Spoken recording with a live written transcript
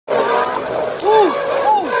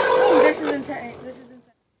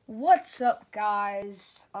What's up,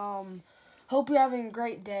 guys? Hope you're having a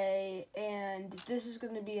great day, and this is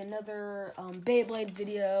going to be another Beyblade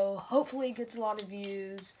video. Hopefully it gets a lot of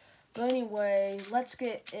views. But anyway, let's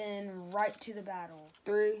get in right to the battle.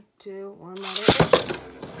 3, 2, 1, let it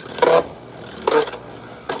go.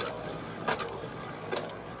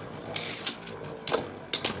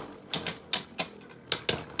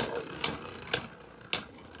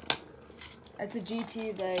 It's a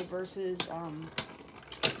GT Bay versus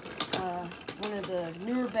one of the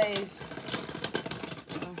newer bays.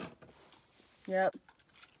 Yep.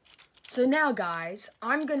 So now, guys,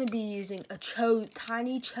 I'm gonna be using a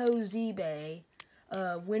tiny Cho Z-Bay,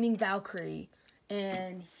 winning Valkyrie,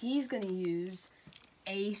 and he's gonna use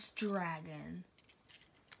Ace Dragon.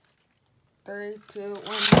 3, 2, 1.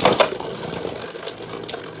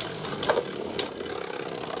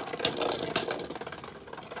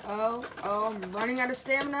 Oh, I'm running out of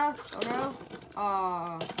stamina. Oh no.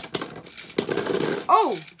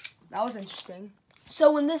 Oh, that was interesting.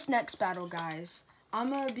 So in this next battle, guys, I'm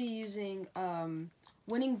gonna be using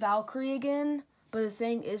winning Valkyrie again. But the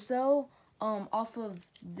thing is, though, off of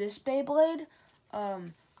this Beyblade,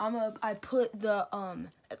 I put the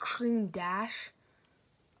extreme dash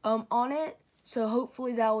on it. So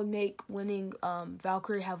hopefully that would make winning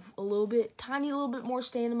Valkyrie have tiny little bit more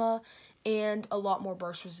stamina and a lot more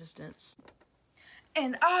burst resistance.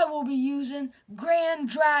 And I will be using Grand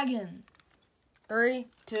Dragon. 3,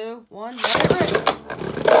 2, 1, let it rip.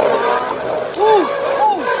 Ooh,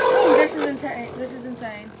 this is insane. This is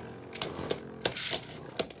insane.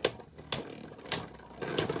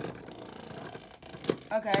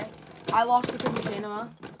 Okay, I lost because of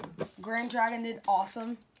stamina. Grand Dragon did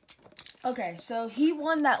awesome. Okay, so he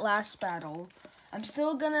won that last battle. I'm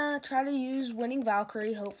still gonna try to use winning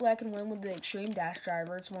Valkyrie. Hopefully I can win with the Extreme Dash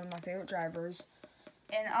driver. It's one of my favorite drivers.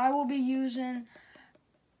 And I will be using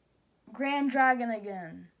Grand Dragon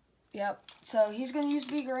again. Yep. So he's gonna use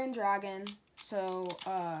Grand Dragon. So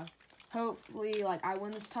hopefully I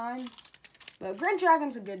win this time. But Grand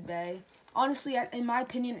Dragon's a good bay. Honestly, in my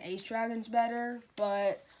opinion, Ace Dragon's better.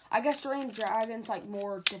 But I guess Grand Dragon's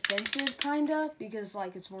more defensive kinda, because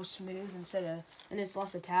it's more smooth and it's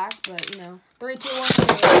less attack. But 3, 2,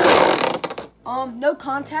 1. No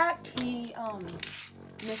contact. He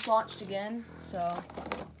mislaunched again. So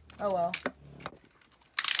oh well.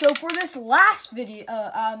 So for this last video,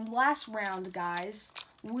 last round, guys,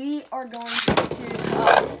 we are going to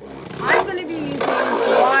I'm going to be using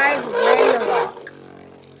Glide Ragnarok.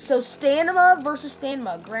 So stamina versus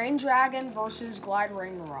stamina, Grand Dragon versus Glide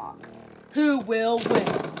Ragnarok. Who will win?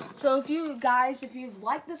 So if you've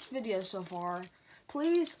liked this video so far,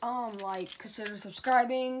 please consider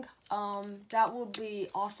subscribing. That will be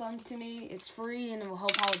awesome to me. It's free and it will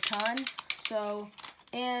help out a ton.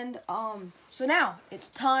 So now it's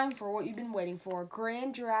time for what you've been waiting for: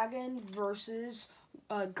 Grand Dragon versus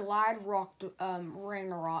Glide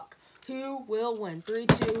Ragnarok. Who will win? 3,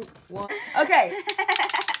 2, 1. Okay,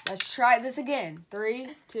 let's try this again.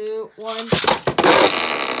 3, 2, 1.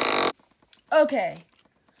 Okay,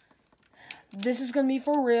 this is gonna be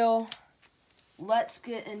for real. Let's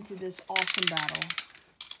get into this awesome battle.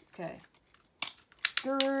 Okay,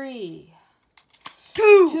 3,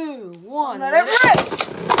 2, 1. Let it rip!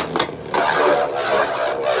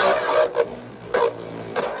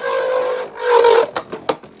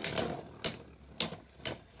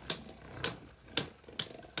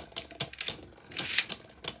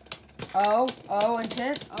 Oh,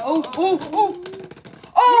 intense. Oh,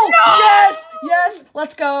 no! Yes,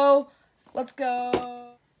 let's go.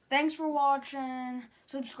 Thanks for watching.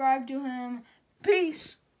 Subscribe to him.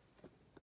 Peace.